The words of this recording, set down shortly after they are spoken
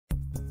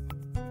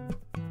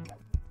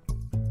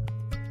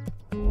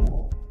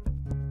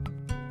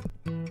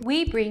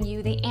We bring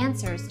you the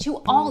answers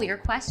to all your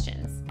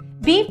questions.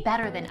 Be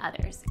better than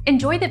others.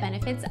 Enjoy the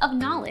benefits of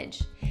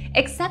knowledge.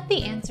 Accept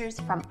the answers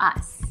from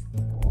us.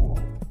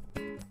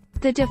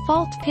 The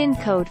default PIN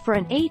code for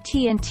an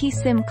AT&T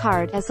SIM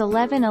card is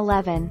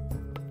 1111.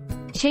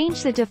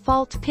 Change the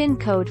default PIN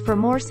code for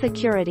more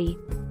security.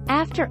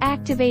 After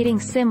activating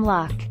SIM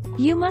lock,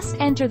 you must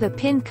enter the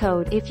PIN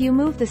code if you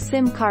move the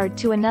SIM card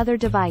to another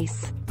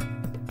device.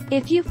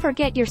 If you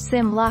forget your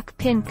SIM lock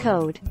PIN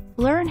code,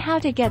 learn how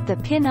to get the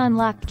PIN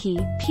unlock key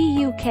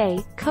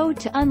 (PUK) code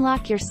to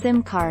unlock your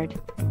SIM card.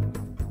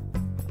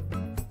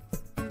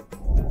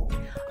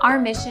 Our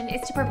mission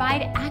is to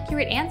provide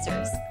accurate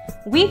answers.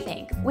 We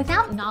think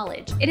without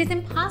knowledge, it is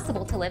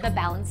impossible to live a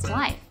balanced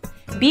life.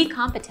 Be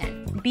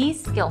competent, be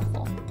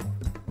skillful.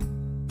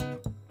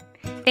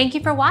 Thank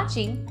you for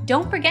watching.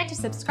 Don't forget to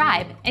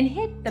subscribe and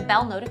hit the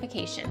bell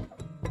notification.